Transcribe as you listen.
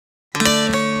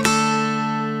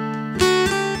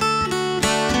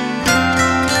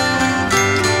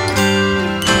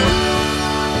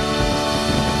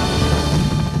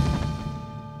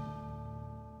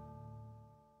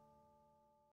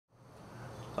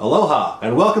Aloha,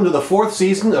 and welcome to the 4th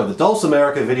season of the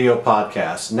Dulcimerica video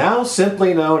podcast, now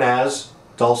simply known as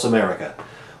Dulcimerica.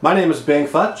 My name is Bing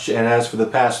Futch, and as for the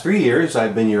past 3 years,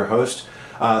 I've been your host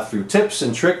through tips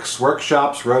and tricks,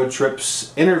 workshops, road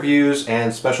trips, interviews,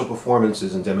 and special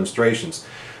performances and demonstrations.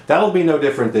 That'll be no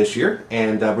different this year,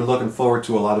 and we're looking forward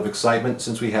to a lot of excitement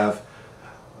since we have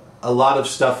a lot of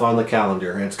stuff on the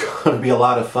calendar, and it's going to be a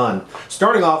lot of fun.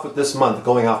 Starting off with this month,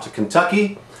 going off to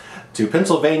Kentucky, to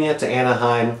Pennsylvania, to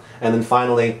Anaheim, and then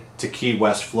finally to Key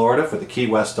West, Florida for the Key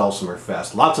West Dulcimer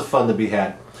Fest. Lots of fun to be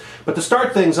had. But to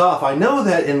start things off, I know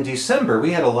that in December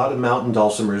we had a lot of mountain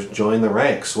dulcimers join the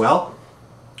ranks. Well,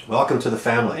 welcome to the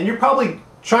family. And you're probably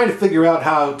trying to figure out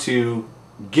how to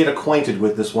get acquainted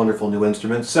with this wonderful new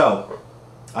instrument, so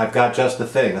I've got just the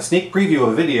thing, a sneak preview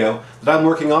of a video that I'm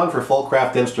working on for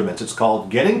Fullcraft Instruments. It's called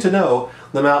Getting to Know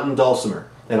the Mountain Dulcimer,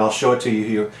 and I'll show it to you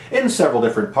here in several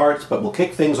different parts, but we'll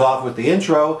kick things off with the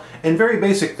intro and very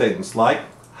basic things like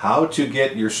how to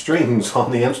get your strings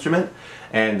on the instrument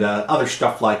and other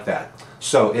stuff like that.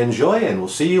 So enjoy, and we'll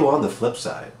see you on the flip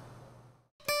side.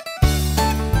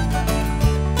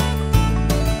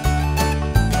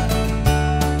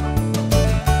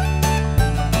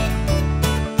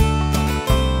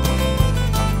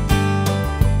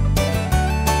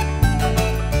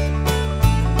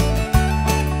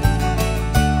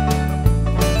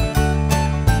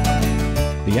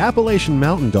 The Appalachian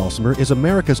Mountain Dulcimer is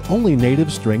America's only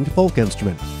native stringed folk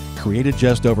instrument, created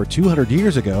just over 200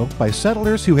 years ago by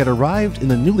settlers who had arrived in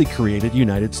the newly created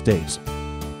United States.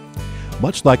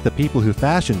 Much like the people who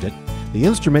fashioned it, the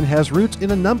instrument has roots in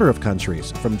a number of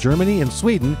countries, from Germany and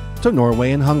Sweden to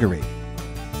Norway and Hungary.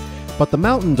 But the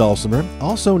mountain dulcimer,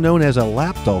 also known as a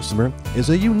lap dulcimer, is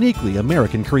a uniquely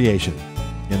American creation.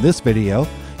 In this video,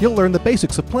 you'll learn the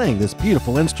basics of playing this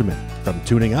beautiful instrument, from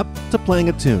tuning up to playing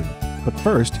a tune. But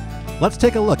first, let's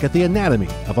take a look at the anatomy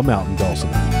of a mountain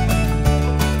dulcimer.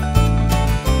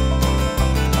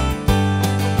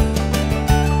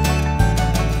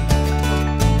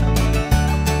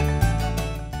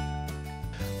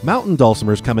 Mountain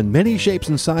dulcimers come in many shapes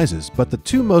and sizes, but the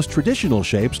two most traditional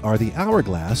shapes are the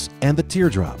hourglass and the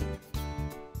teardrop.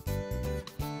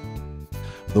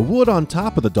 The wood on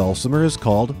top of the dulcimer is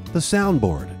called the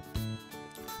soundboard.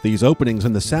 These openings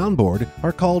in the soundboard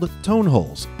are called tone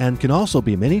holes and can also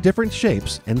be many different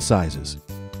shapes and sizes.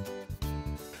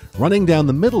 Running down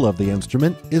the middle of the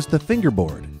instrument is the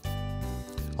fingerboard.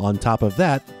 On top of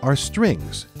that are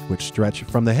strings, which stretch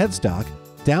from the headstock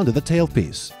down to the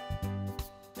tailpiece.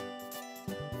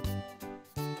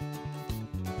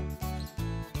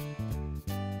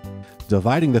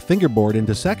 Dividing the fingerboard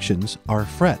into sections are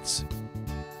frets.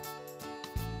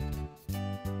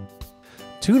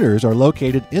 Tuners are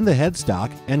located in the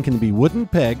headstock and can be wooden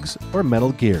pegs or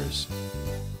metal gears.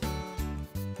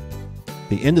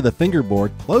 The end of the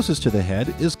fingerboard closest to the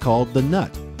head is called the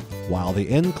nut, while the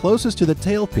end closest to the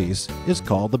tailpiece is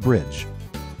called the bridge.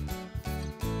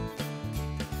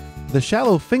 The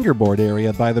shallow fingerboard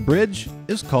area by the bridge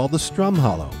is called the strum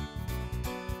hollow.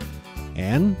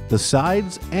 And the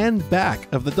sides and back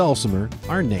of the dulcimer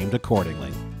are named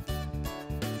accordingly.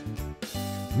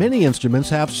 Many instruments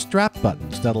have strap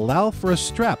buttons that allow for a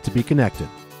strap to be connected.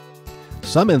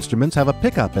 Some instruments have a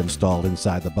pickup installed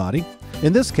inside the body.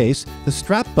 In this case, the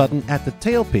strap button at the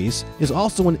tailpiece is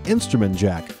also an instrument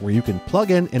jack where you can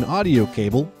plug in an audio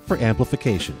cable for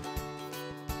amplification.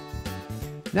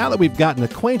 Now that we've gotten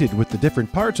acquainted with the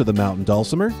different parts of the mountain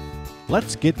dulcimer,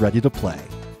 let's get ready to play.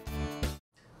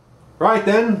 Right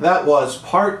then, that was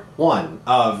part 1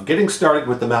 of getting started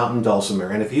with the mountain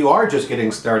dulcimer. And if you are just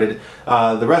getting started,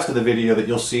 the rest of the video that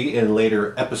you'll see in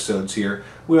later episodes here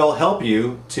will help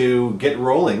you to get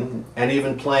rolling and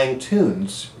even playing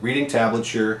tunes, reading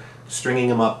tablature, stringing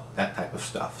them up, that type of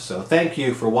stuff. So thank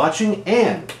you for watching,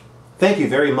 and thank you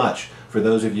very much for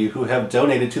those of you who have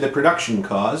donated to the production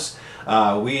cause.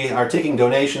 We are taking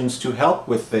donations to help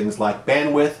with things like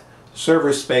bandwidth,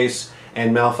 server space,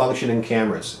 and malfunctioning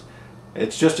cameras.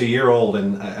 It's just a year old,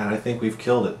 and I think we've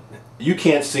killed it. You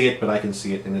can't see it, but I can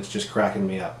see it, and it's just cracking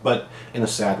me up, but in a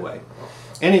sad way.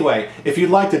 Anyway, if you'd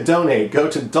like to donate, go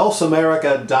to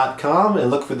dulcimerica.com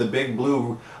and look for the big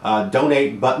blue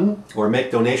donate button, or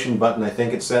make donation button, I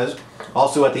think it says.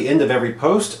 Also, at the end of every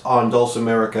post on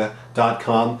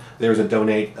dulcimerica.com, there's a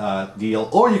donate deal.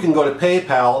 Or you can go to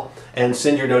PayPal and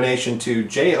send your donation to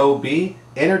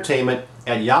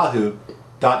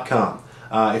jobentertainment@yahoo.com.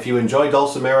 If you enjoy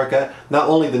Dulcimerica, not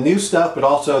only the new stuff, but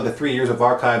also the 3 years of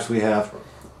archives we have,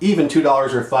 even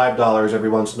 $2 or $5 every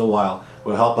once in a while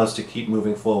will help us to keep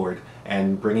moving forward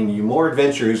and bringing you more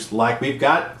adventures like we've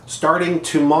got starting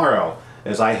tomorrow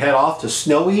as I head off to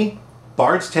snowy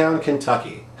Bardstown,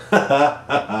 Kentucky.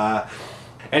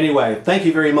 Anyway, thank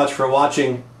you very much for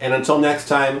watching, and until next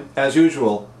time, as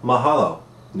usual, mahalo,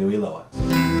 nui loa.